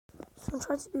I'm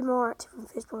trying to be more active on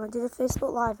Facebook. I did a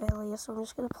Facebook Live earlier, so I'm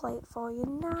just going to play it for you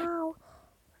now.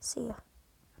 See ya.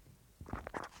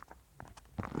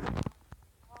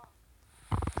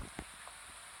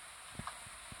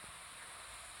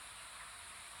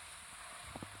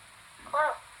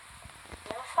 Wow,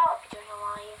 never thought I'd be doing a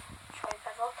live Troy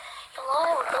Bevel. You're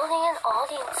lying, we're building an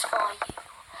audience for you.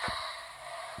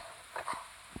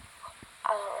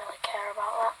 I don't really care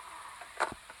about that.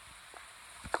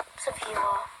 It's a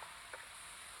viewer.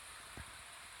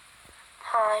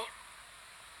 Hi,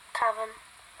 Kevin.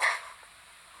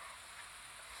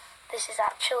 This is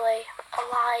actually a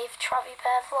live Travi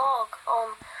Bear vlog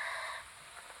on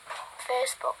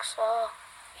Facebook, so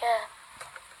yeah.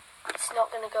 It's not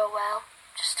going to go well,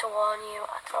 just to warn you.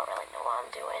 I don't really know what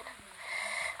I'm doing.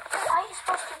 Are you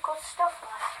supposed to do good stuff,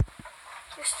 like?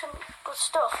 Do some good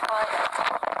stuff, like?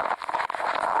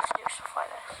 To do stuff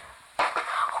like this.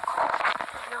 Oh god,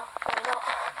 maybe not, maybe not.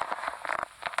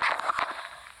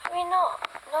 Maybe not.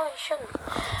 No, you shouldn't.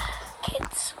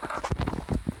 Kids.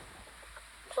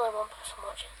 There's only one person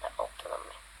watching, they're older than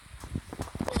me.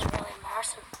 This is really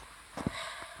embarrassing.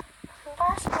 I'm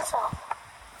embarrassing myself.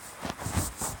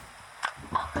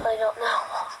 I don't know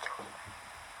what to do.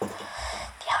 Do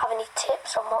you have any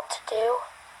tips on what to do?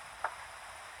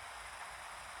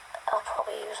 I'll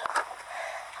probably use it.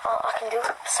 I can do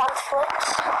Santa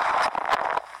flips.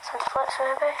 Santa flips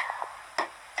maybe?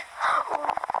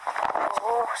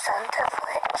 Oh, Santa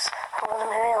flips. I'm going to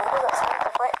be really good at Santa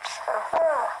flips.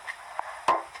 Okay.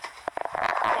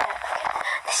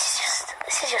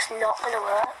 This is just not going to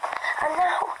work. And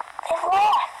now they've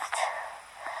left.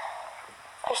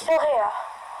 Are you still here?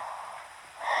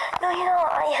 No, you're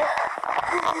not.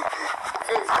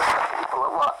 People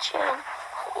are watching.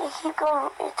 You keep going,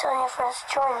 you're telling your friends to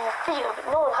join your video, but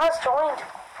no one has joined.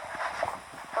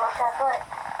 Okay, but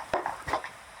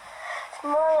it's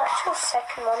my actual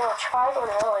second one. I tried one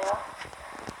earlier.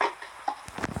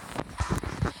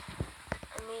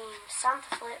 I mean,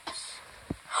 Santa flips.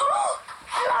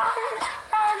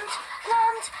 Land.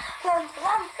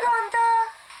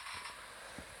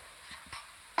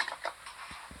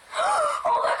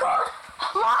 Oh my god!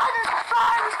 Land!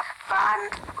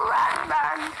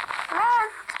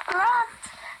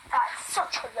 That's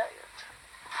such a load.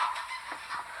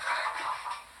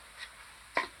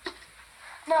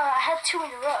 No, I had two in a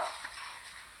row.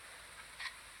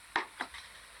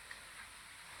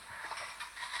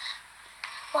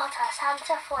 What a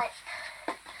Santa flip.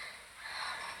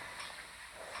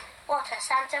 What a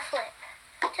Santa flip.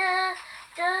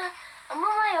 I'm on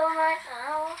my own right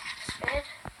now. It's weird.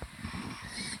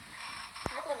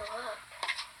 It's not gonna work.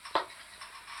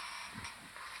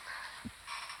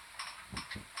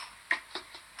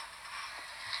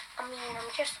 I mean,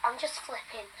 I'm just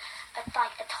flipping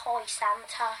like a toy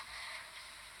Santa.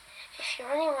 If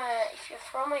you're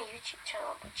from my YouTube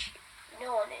channel, which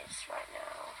no one is right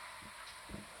now,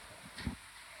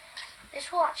 this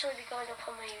will actually be going up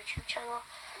on my YouTube channel.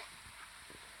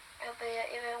 It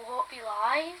won't be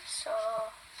live, so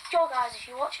yo guys, if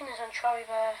you're watching this on Troy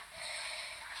Bear,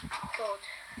 good.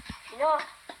 If you're not,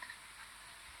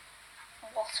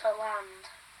 what a land.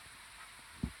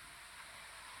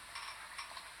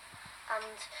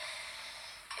 And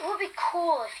it would be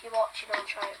cool if you're watching on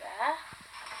Troy Bear,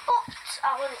 but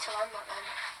I wanted to land that then.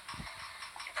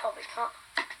 You're probably not.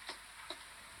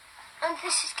 And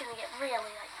this is gonna get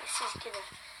really, this is gonna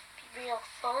be real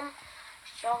fun.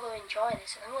 You're going to enjoy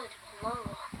this, and I'm going to do a long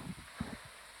one.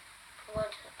 I'm going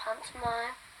to do the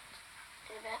pantomime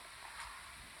in a bit.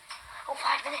 Oh,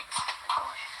 5 minutes! Oh my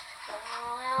gosh.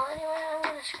 Well, anyway, I'm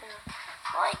just gonna,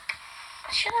 I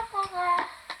should have gone there.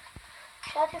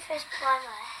 Should I do Facebook Live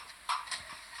there?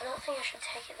 I don't think I should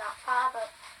take it that far, but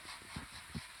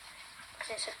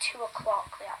because it's at 2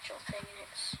 o'clock, the actual thing, and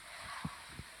it's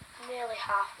nearly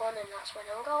 1:30, and that's when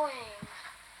I'm going.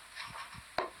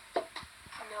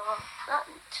 No, that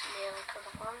nearly could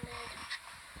have landed.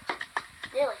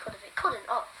 Nearly could have, it couldn't.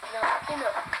 Oh, no, you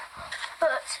know.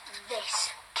 But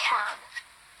this can.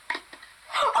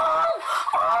 Oh!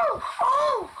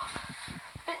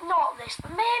 But not this,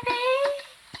 but maybe.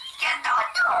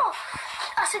 No!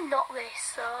 I said not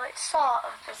this, so it sort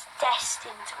of was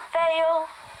destined to fail.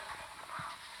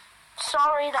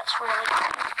 Sorry, that's really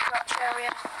that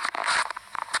area.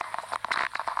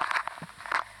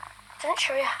 I didn't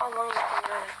show you how long you've been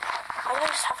doing it. I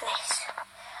just have this.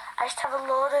 I just have a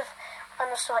load of, and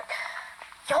it's like,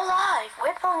 you're live,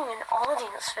 we're building an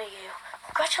audience for you.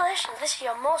 Congratulations, this is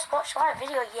your most watched live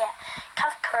video yet.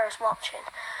 Kafka is watching.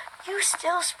 You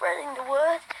still spreading the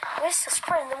word, we're still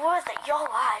spreading the word that you're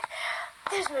live.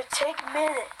 This may take a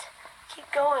minute.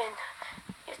 Keep going.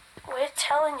 You're weird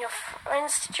telling your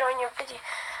friends to join your video.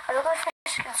 I don't know if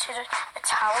it's considered a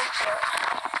talent, but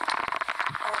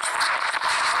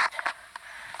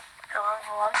I'm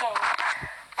vlogging.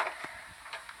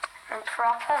 I'm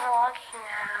proper vlogging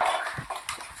now.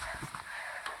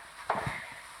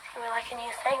 It's gonna be like a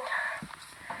new thing.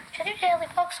 Should I do daily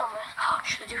vlogs on this? Oh,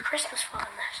 should I do Christmas vlog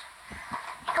on this?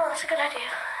 You know, that's a good idea.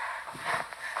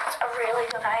 That's a really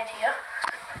good idea.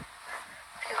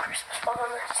 Do Christmas vlog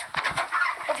on this.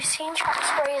 Have you seen Track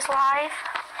Sprays live?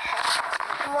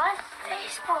 I'm live on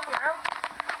Facebook now.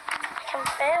 I'm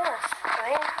famous,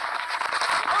 right?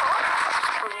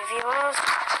 How many viewers?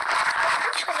 I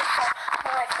actually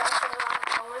got my friends on the line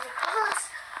following because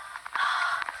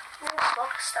new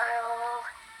vlog style.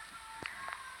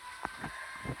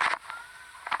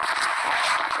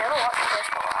 Never watched this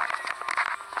before.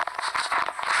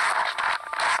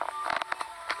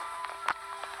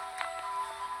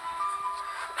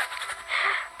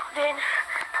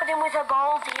 Pudding with a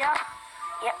ball deer.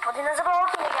 Yep, pudding has a ball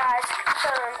deer, guys.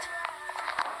 Confirmed.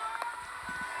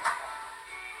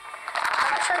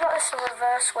 I've actually got this the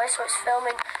reverse way, so it's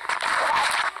filming.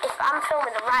 If I'm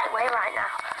filming the right way right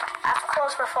now, I have to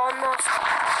close my phone most.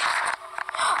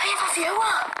 I have a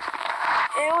viewer.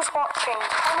 Who's watching?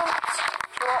 Comment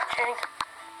if you're watching.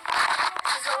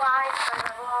 This is a live from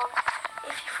the vlog.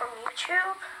 If you're from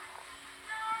YouTube,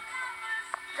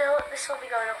 this will be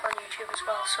going up on YouTube as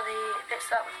well. So the bits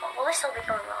that we've got, well, this will be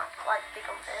going on like big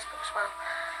on Facebook as well.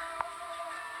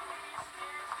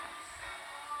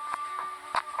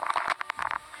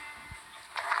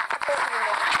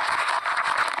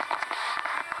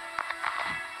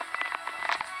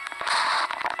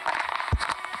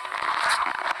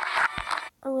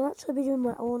 I will actually be doing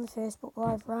my own Facebook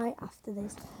Live right after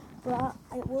this, but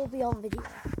it will be on video.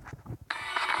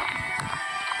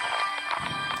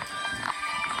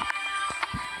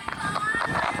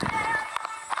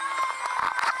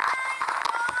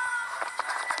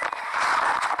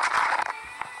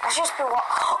 I've just been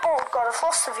oh god, I've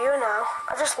lost the viewer now.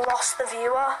 I just lost the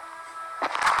viewer.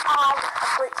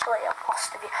 I've literally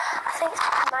lost the viewer. I think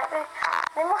it might be,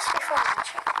 they must be from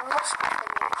YouTube.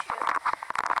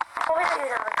 Probably don't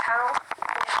even have an account.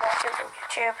 I'm just watching from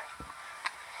YouTube.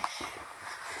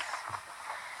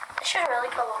 It should really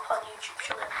go up on YouTube,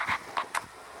 shouldn't it?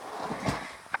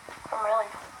 I'm really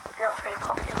not very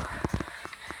popular.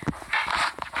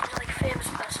 I'm like a famous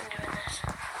person doing this.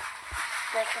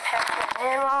 They compare to my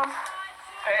name on.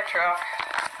 Hey, Truck.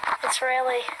 It's so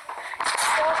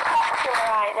popular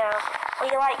right now. Will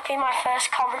you like be my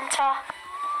first commenter?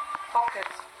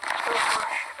 Pockets.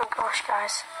 Oh gosh,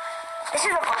 guys. This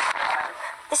is a vlog.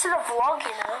 This is a vlog,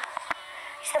 you know.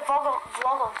 It's a vlog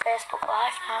on Facebook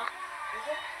Live now. Is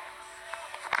it?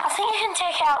 I think you can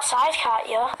take it outside, can't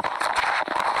you?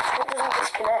 It doesn't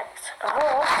disconnect.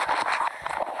 Oh,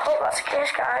 that's the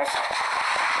case, guys.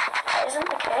 That isn't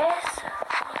the case.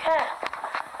 Okay.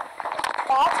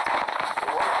 Dad?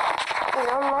 He's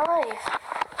on live.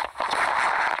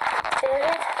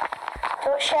 David?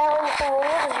 Don't share anything weird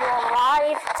as you're on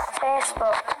live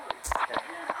Facebook.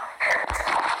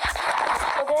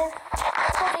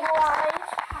 Pudding live.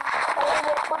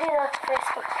 Pudding a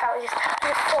Facebook account. Just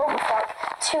film for like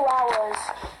 2 hours.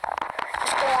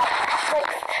 Just go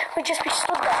we'd just be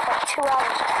stood there for like 2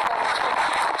 hours.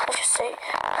 Let's just say, no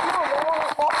one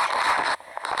was watching.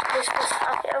 I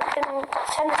can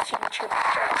send it to YouTube.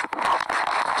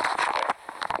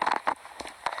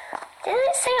 Didn't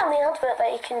it say on the advert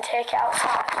that you can take it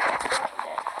outside?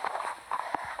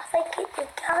 I think it did,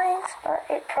 guys, but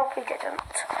it probably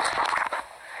didn't.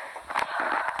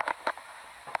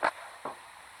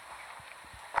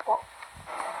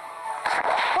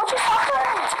 What just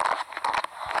happened?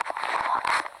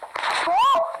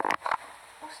 What?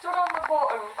 I'm stood on the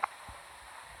button.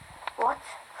 What?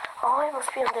 Oh, it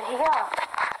must be under here.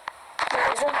 No,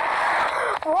 it isn't.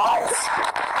 What?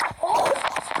 Oh!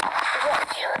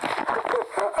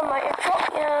 I might have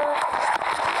dropped you.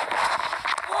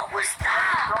 What was that?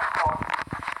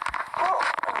 Oh,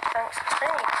 thanks for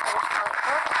saying.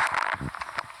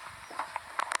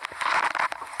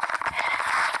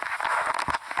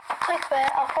 Clickbait,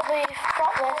 I'll probably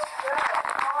drop this.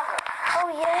 Oh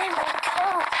yeah, my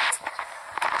God.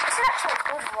 This is actually a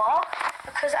good vlog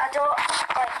because I don't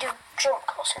do jump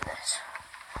cuts in this.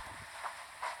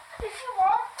 If you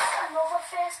want another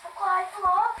Facebook Live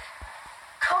vlog,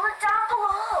 comment down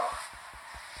below.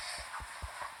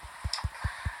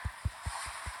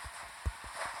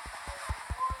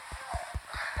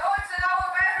 No, it's in our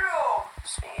bedroom.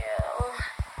 See you.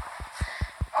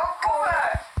 Oh, cover.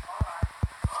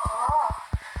 Oh,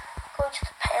 going to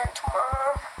the pen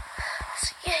tomorrow.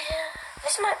 See you.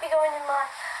 This might be going in my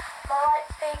my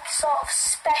like big sort of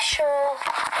special.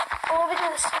 We'll be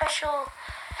doing a special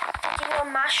video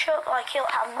mashup. Like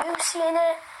it'll have Moosey in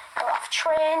it, it'll have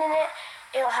Train in it,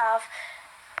 it'll have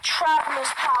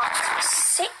Travelers Part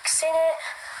 6 in it.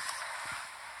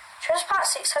 Travelers Part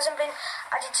 6 hasn't been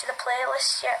added to the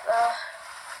playlist yet though.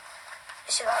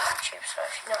 This is on YouTube, so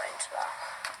if you're not into that.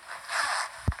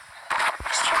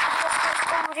 Just check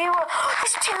out the viewer.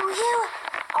 There's 2 you!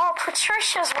 Oh,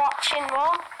 Patricia's watching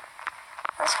one.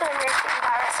 That's gonna make it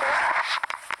embarrassing.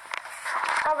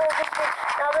 Now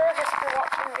they'll just be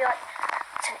watching and be like,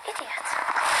 it's an idiot.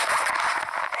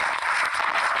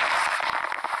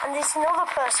 And there's another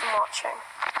person watching.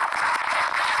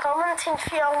 Commenting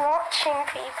if you're watching,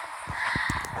 people.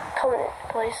 Comment,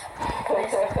 please.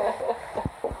 Please.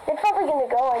 They're probably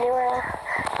gonna go anywhere.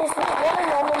 It's the one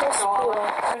anonymous viewer.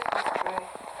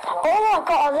 Oh, I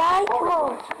got a like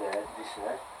one.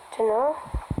 Do you know?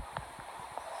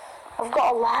 I've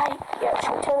got a light. Yeah,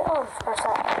 should we turn it on for a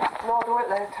sec? No, do it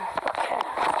later. Okay.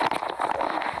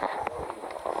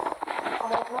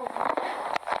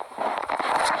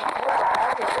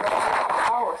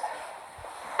 Hours.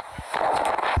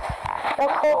 They're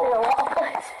caught in a lot of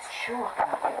places. Sure.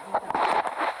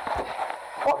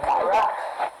 What kind of rat?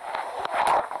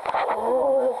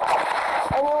 Oh.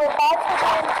 And you were back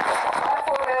again?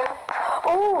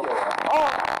 Oh.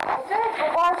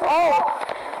 Oh.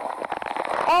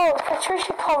 Oh,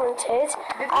 Patricia commented. Did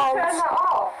you turn that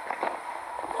off?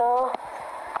 No.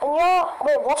 And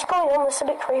wait, what's going on? This is a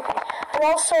bit creepy. And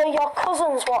also your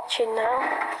cousin's watching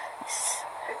now.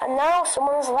 And now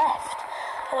someone's left.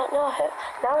 I don't know who.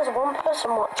 Now there's one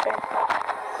person watching.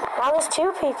 Now there's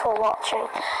 2 people watching.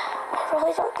 I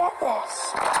really don't get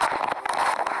this.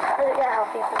 I don't get how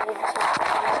people need this.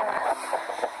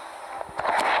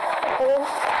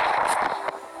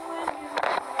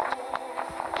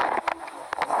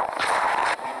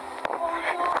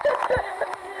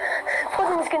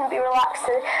 Pudding's going to be relaxed.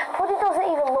 Pudding doesn't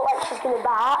even look like she's going to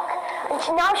bark. And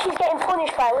now she's getting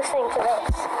punished by listening to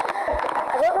this.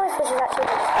 I don't know if this is actually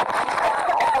going to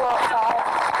come outside.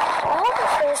 I hope it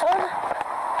stays on.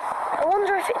 I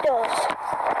wonder if it does.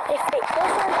 If it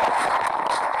doesn't,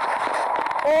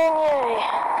 then yay.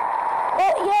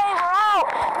 But yeah, we're out.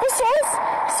 This is,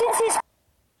 since it's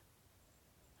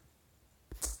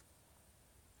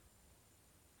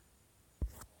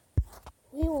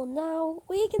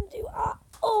we can do our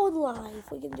own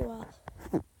live. We can do our,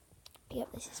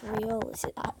 yep, this is real. This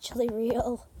is actually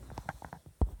real.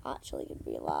 Actually gonna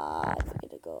be live. We're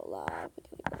gonna go live. We're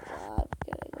gonna go live.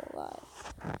 We're gonna go live.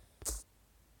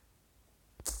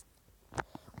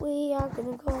 We are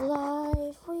gonna go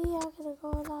live. We are gonna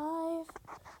go live.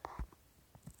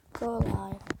 Go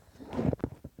live.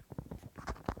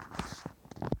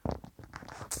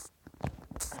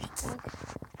 Hashtag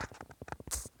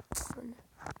on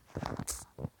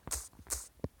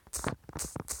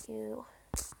you.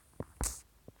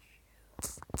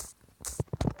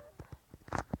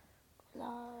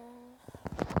 Live.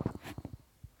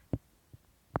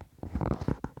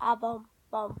 Bomb,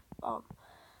 bomb, bomb.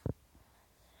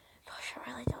 Gosh, I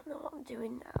really don't know what I'm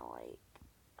doing now. Like,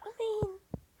 I mean,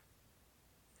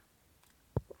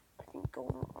 I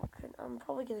think I'm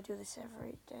probably gonna do this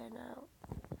every day now.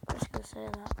 I'm just gonna say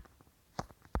that.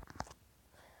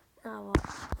 Now what?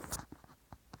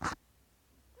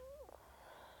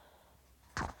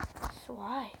 So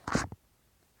why?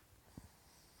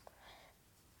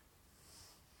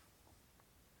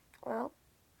 Well,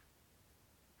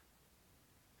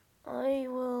 I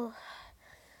will.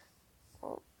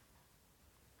 Well,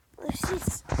 this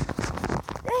is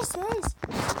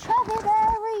Trevor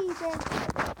Bear reading.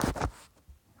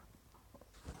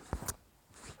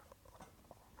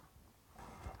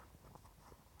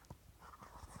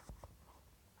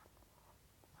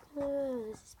 Oh,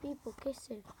 this is people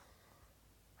kissing.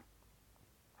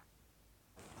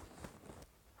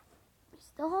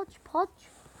 Mr. Hodgepodge.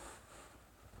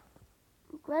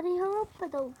 Granny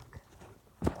Hoppadunk.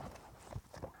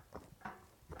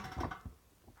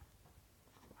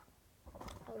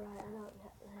 Alright, I don't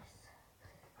get this.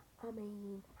 I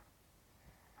mean,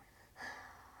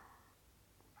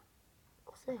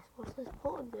 what's this? What's this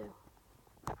button do?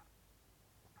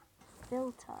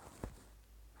 Filter.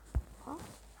 What?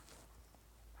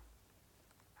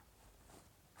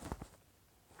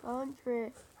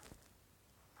 Country.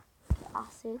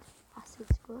 Acid.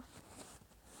 Acid's good.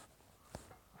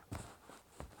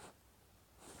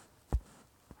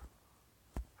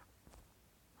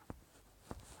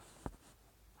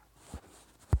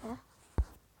 Yeah.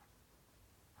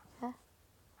 Yeah.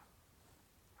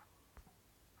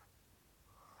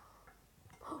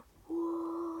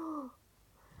 Whoa!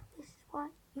 This is why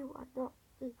you You are not.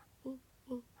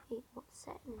 What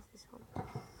setting is this on?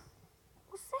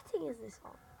 What setting is this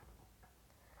on?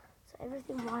 So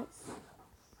everything white's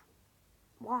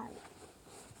white.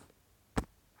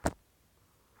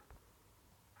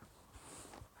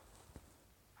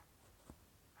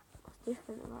 What's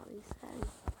different about these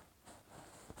settings?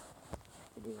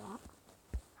 To do that.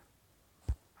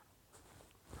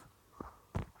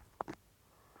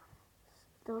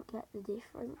 Don't get the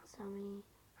difference, I mean.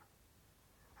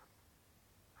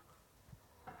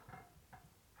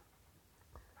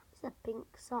 It's a pink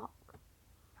sock.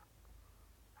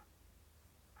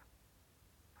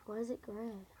 Why is it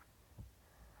grey?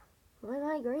 Why am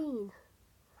I green?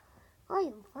 I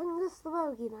am Fungus the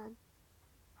Bogeyman.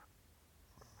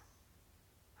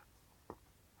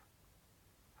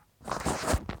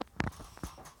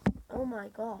 Oh my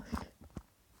gosh.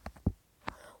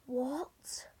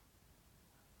 What?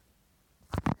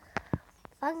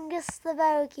 Fungus the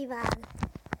Bogeyman.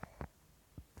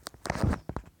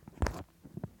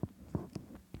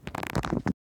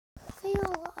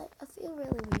 I feel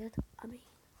really weird. I mean,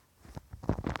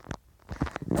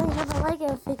 I have a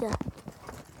Lego figure.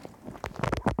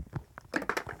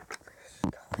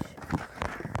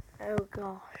 Oh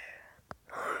gosh.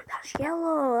 That's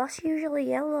yellow. That's usually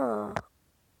yellow.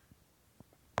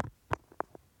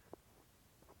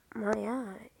 My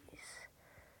eyes.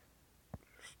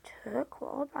 It's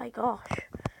turquoise. Oh my gosh.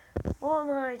 What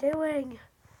am I doing?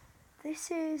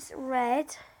 This is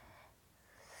red.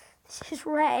 This is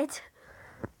red.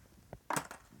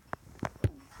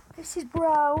 This is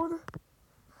brown.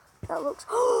 That looks...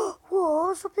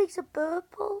 Whoa, something's a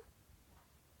purple.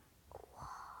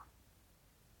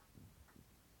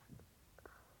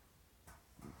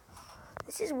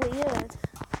 This is weird.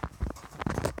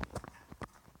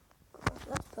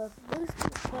 That's purple. Blue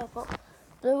thing's purple.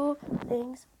 Blue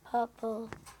thing's purple.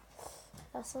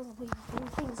 That sounds weird. Blue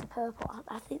things are purple.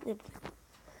 I think they're blue.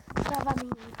 I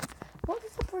mean, what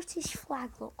does the British flag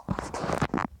look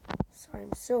like? Sorry,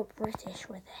 I'm so British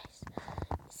with this.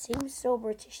 It seems so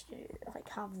British to like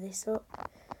have this up.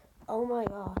 Oh my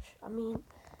gosh. I mean,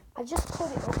 I just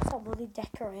put it up for bloody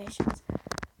decorations.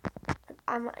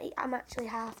 I'm actually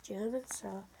half German,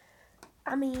 so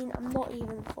I mean, I'm not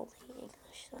even fully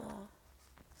English, so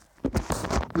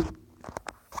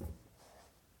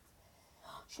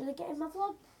should I get in my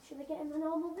vlog? Should I get in my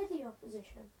normal video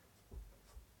position?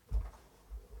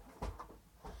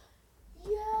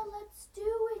 Yeah, let's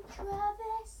do it,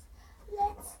 Travis.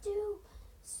 Let's do.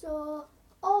 So,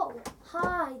 oh,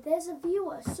 hi, there's a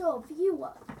viewer. So,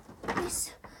 viewer,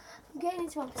 this, I'm getting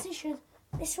into my position.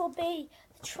 This will be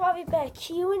the Travis Bear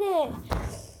Q&A.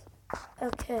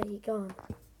 Okay, you're gone.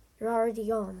 You're already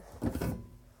gone.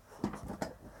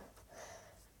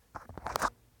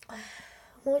 I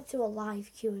might do a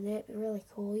live Q&A. It'd be really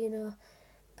cool, you know.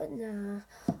 But nah.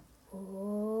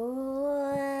 Oh,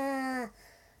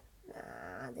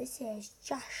 nah, this is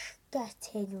just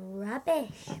getting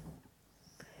rubbish.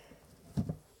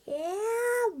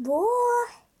 Yeah, boy.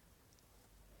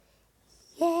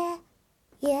 Yeah,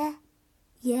 yeah,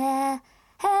 yeah.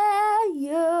 Hey,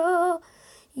 you.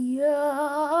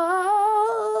 Yeah,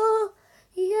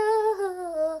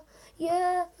 yeah,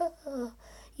 yeah,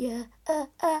 yeah,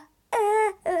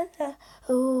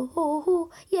 oh,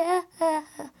 yeah,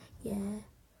 yeah.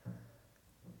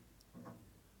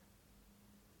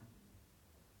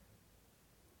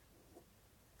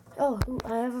 Oh,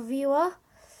 I have a viewer.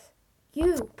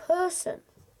 You, person,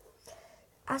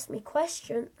 ask me a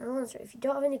question, I'll answer it. If you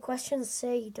don't have any questions,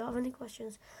 say you don't have any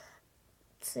questions.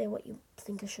 Say what you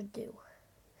think I should do.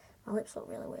 My lips look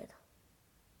really weird.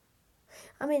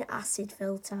 I mean, acid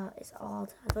filter is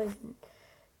odd. I don't even...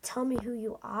 Tell me who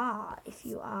you are, if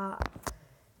you are...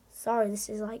 Sorry, this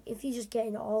is like, if you're just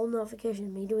getting all notifications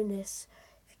of me doing this,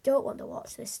 if you don't want to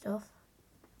watch this stuff,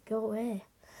 go away.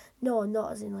 No,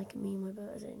 not as in like a meme,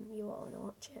 but as in you won't want to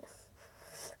watch it.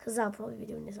 Because I'll probably be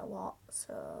doing this a lot,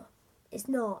 so... It's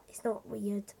not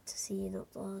weird to see an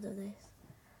upload of this.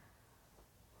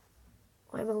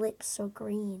 Why are my lips so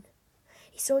green?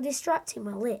 It's so distracting,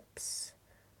 my lips.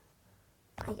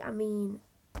 I mean,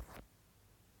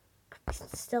 I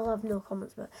still have no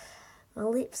comments, but my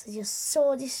lips are just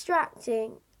so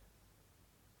distracting.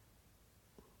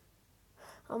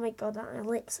 Oh my god, my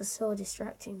lips are so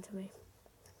distracting to me.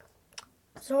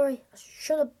 Sorry, I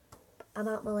should have... I'm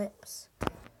out my lips.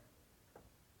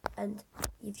 And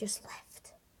you've just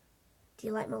left. Do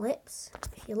you like my lips?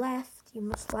 If you left, you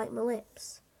must like my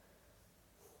lips.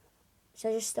 Should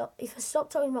I just stop? If I stop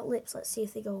talking about lips, let's see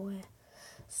if they go away.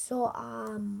 So,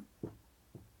 I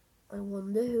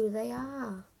wonder who they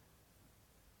are.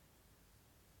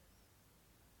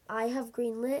 I have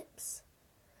green lips.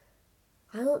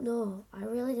 I don't know. I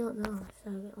really don't know. So,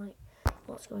 like,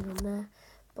 what's going on there?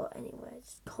 But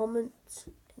anyways, comment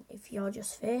if you're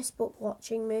just Facebook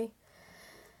watching me.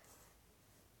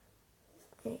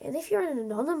 And if you're an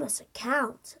anonymous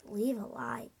account, leave a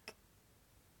like.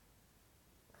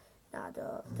 Nah,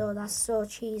 though that's so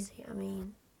cheesy. I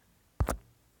mean,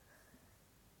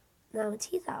 now my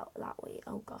teeth out that way.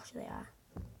 Oh gosh, they are.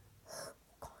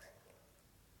 God.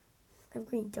 I have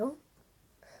green tongue.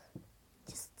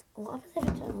 Just, what happens if I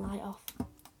turn the light off?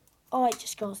 Oh, it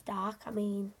just goes dark. I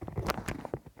mean,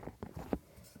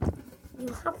 you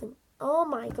haven't. Oh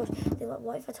my gosh.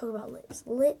 What if I talk about lips?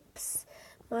 Lips.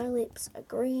 My lips are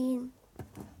green.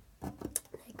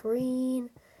 They're green.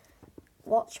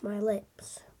 Watch my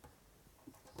lips.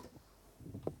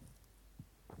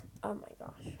 Oh my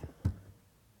gosh.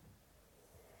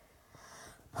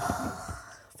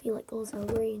 I feel like those are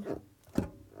green.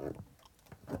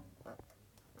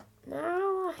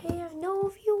 Now I have no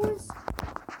viewers.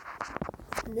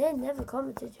 And they never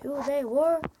commented who they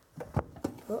were.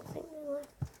 Don't think they were.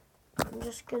 I'm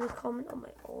just gonna comment on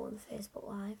my own Facebook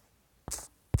Live.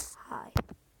 Hi.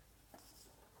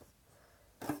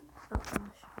 Oh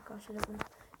gosh, I don't know.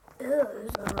 Ew,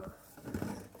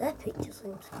 their picture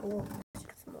seems cool. Just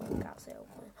got some more cats there.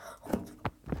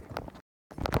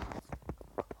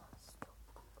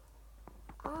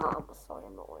 I'm sorry,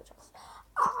 I'm not going to just.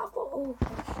 Oh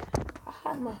gosh. I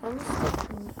had my hands stuck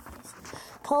in my eyes.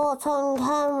 Caught on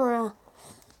camera.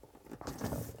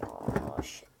 Oh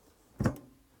shit.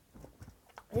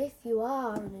 If you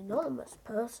are an anonymous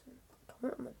person,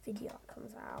 comment on the video that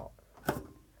comes out. I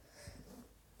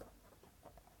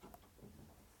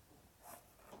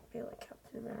feel like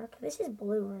Captain America. This is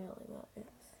blue, really, not this.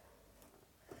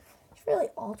 It's really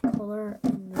odd colour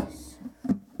in this.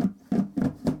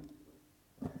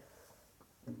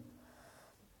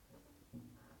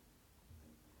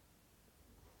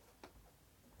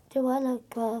 Do I look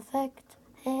perfect?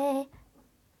 Hey.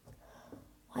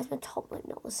 Why is my top lip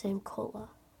not the same colour?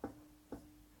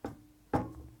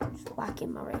 Just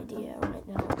whacking my radio right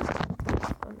now.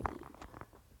 I mean,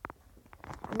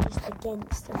 I'm just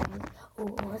against everything.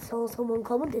 Oh, I saw someone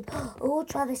commented. Oh,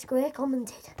 Travis Gray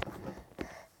commented.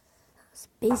 That's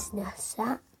business,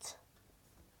 that.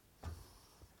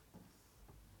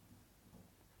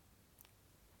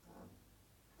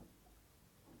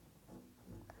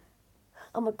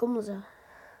 Oh, my gums are...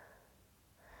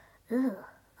 Ugh,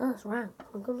 oh, that's rank.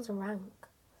 My gums are rank.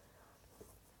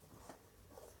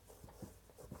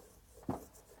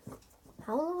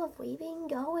 How long have we been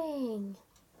going?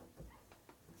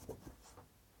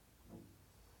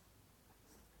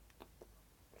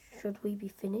 Should we be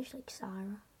finished like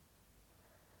Sarah?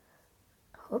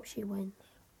 I hope she wins.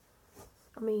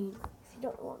 I mean, if you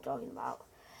don't know what I'm talking about,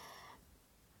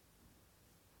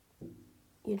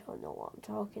 you don't know what I'm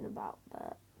talking about,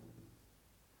 but...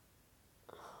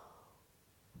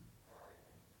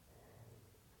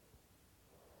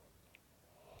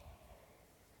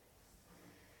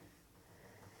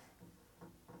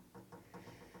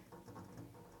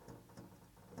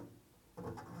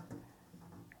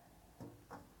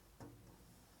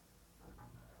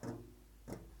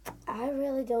 I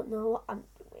really don't know what I'm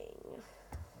doing.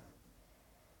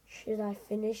 Should I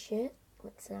finish it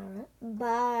with Sarah?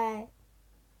 Bye.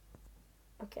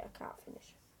 Okay, I can't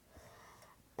finish.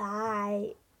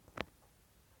 Bye.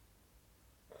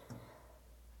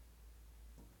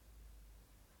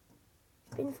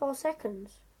 It's been 4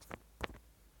 seconds.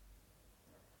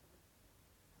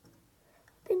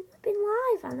 I've been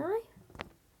live, haven't I?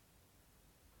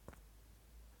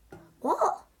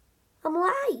 What? I'm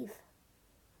live.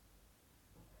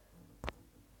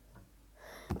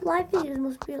 Live videos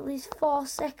must be at least 4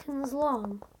 seconds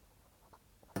long.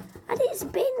 And it's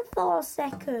been 4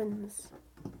 seconds.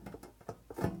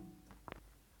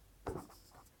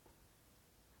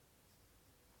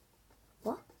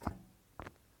 What?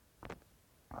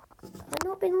 I've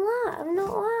not been live. I'm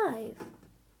not live.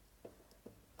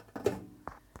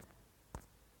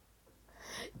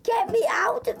 Get me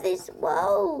out of this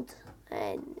world.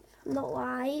 And I'm not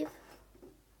live.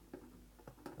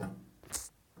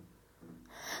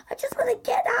 I just want to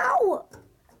get out.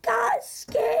 I can't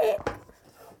escape.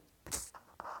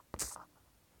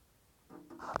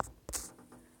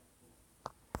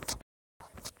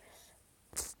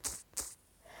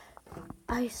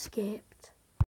 I escaped.